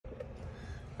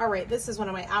All right, this is one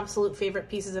of my absolute favorite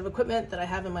pieces of equipment that I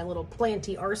have in my little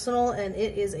planty arsenal, and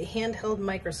it is a handheld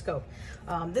microscope.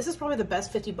 This is probably the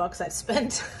best 50 bucks I've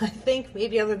spent, I think,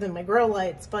 maybe other than my grow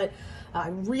lights, but I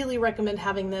really recommend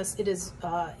having this. It is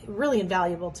really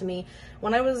invaluable to me.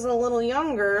 When I was a little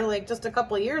younger, like just a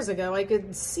couple of years ago, I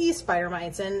could see spider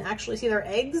mites and actually see their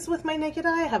eggs with my naked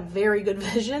eye. I have very good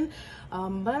vision.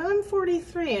 But I'm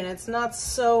 43 and it's not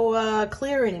so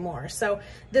clear anymore. So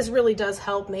this really does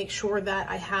help make sure that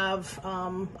I have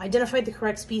identified the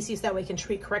correct species that we can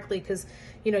treat correctly, because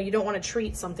you know, you don't want to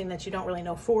treat something that you don't really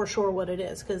know for sure what it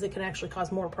is, because it can actually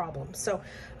cause more problems. So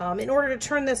in order to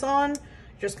turn this on,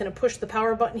 you're just going to push the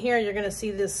power button here. You're going to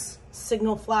see this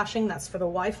signal flashing. That's for the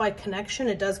Wi-Fi connection.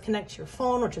 It does connect to your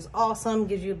phone, which is awesome.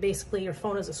 Gives you basically your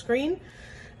phone as a screen.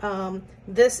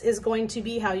 This is going to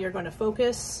be how you're going to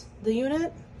focus the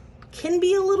unit. Can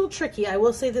be a little tricky. I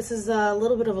will say this is a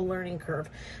little bit of a learning curve.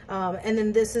 And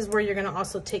then this is where you're going to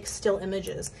also take still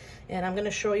images. And I'm going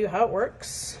to show you how it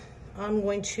works. I'm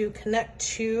going to connect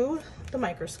to the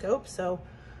microscope, so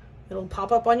it'll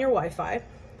pop up on your Wi-Fi.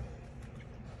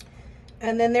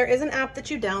 And then there is an app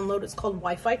that you download. It's called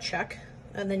Wi-Fi Check.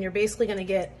 And then you're basically going to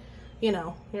get, you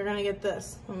know, you're going to get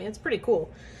this. I mean, it's pretty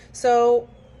cool. So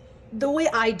the way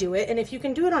I do it, and if you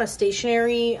can do it on a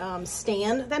stationary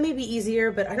stand, that may be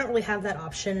easier, but I don't really have that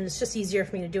option, and it's just easier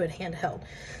for me to do it handheld.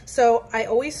 So I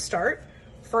always start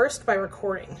first by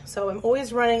recording. So I'm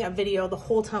always running a video the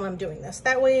whole time I'm doing this.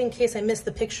 That way, in case I miss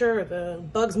the picture or the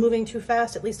bug's moving too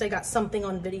fast, at least I got something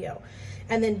on video.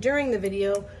 And then during the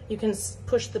video, you can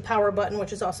push the power button,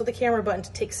 which is also the camera button,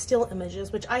 to take still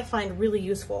images, which I find really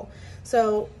useful.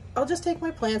 So I'll just take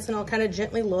my plants and I'll kind of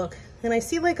gently look, and I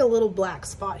see like a little black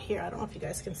spot here. I don't know if you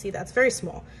guys can see that. It's very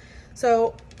small.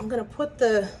 So I'm gonna put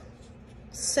the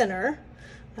center,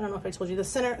 I don't know if I told you,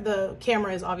 the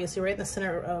camera is obviously right in the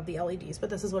center of the LEDs, but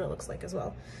this is what it looks like as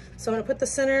well. So I'm gonna put the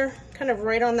center kind of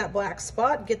right on that black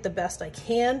spot, get the best I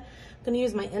can. I'm gonna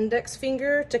use my index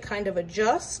finger to kind of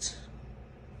adjust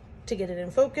to get it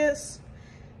in focus.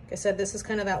 Like I said, this is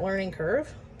kind of that learning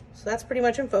curve. So that's pretty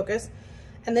much in focus.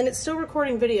 And then it's still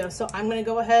recording video, so I'm gonna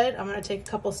go ahead, I'm gonna take a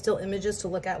couple still images to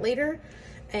look at later.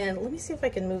 And let me see if I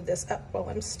can move this up while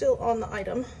I'm still on the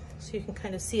item so you can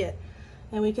kind of see it.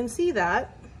 And we can see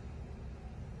that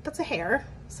that's a hair,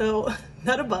 so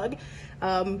not a bug,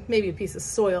 maybe a piece of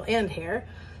soil and hair.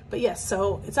 But yes,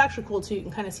 so it's actually cool too. You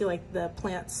can kind of see like the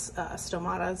plant's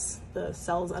stomatas, the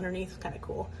cells underneath, kind of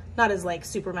cool. Not as like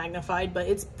super magnified, but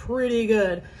it's pretty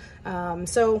good.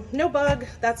 So no bug,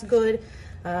 that's good.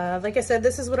 Like I said,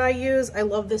 this is what I use. I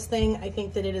love this thing. I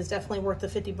think that it is definitely worth the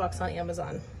 50 bucks on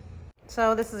Amazon.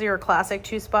 So this is your classic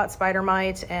 2-spot spider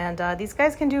mite, and these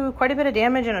guys can do quite a bit of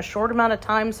damage in a short amount of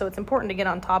time, so it's important to get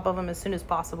on top of them as soon as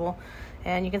possible.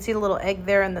 And you can see the little egg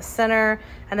there in the center,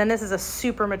 and then this is a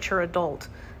super mature adult.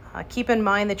 Keep in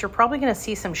mind that you're probably going to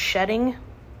see some shedding.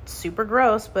 Super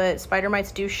gross, but spider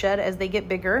mites do shed as they get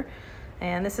bigger.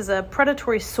 And this is a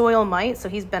predatory soil mite, so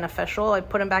he's beneficial. I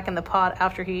put him back in the pot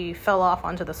after he fell off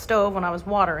onto the stove when I was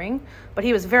watering, but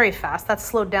he was very fast. That's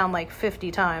slowed down like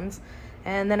 50 times.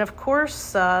 And then of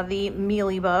course, the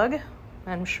mealybug.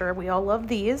 I'm sure we all love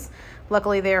these.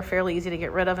 Luckily, they are fairly easy to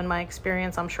get rid of in my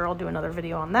experience. I'm sure I'll do another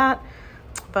video on that.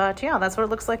 But yeah, that's what it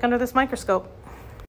looks like under this microscope.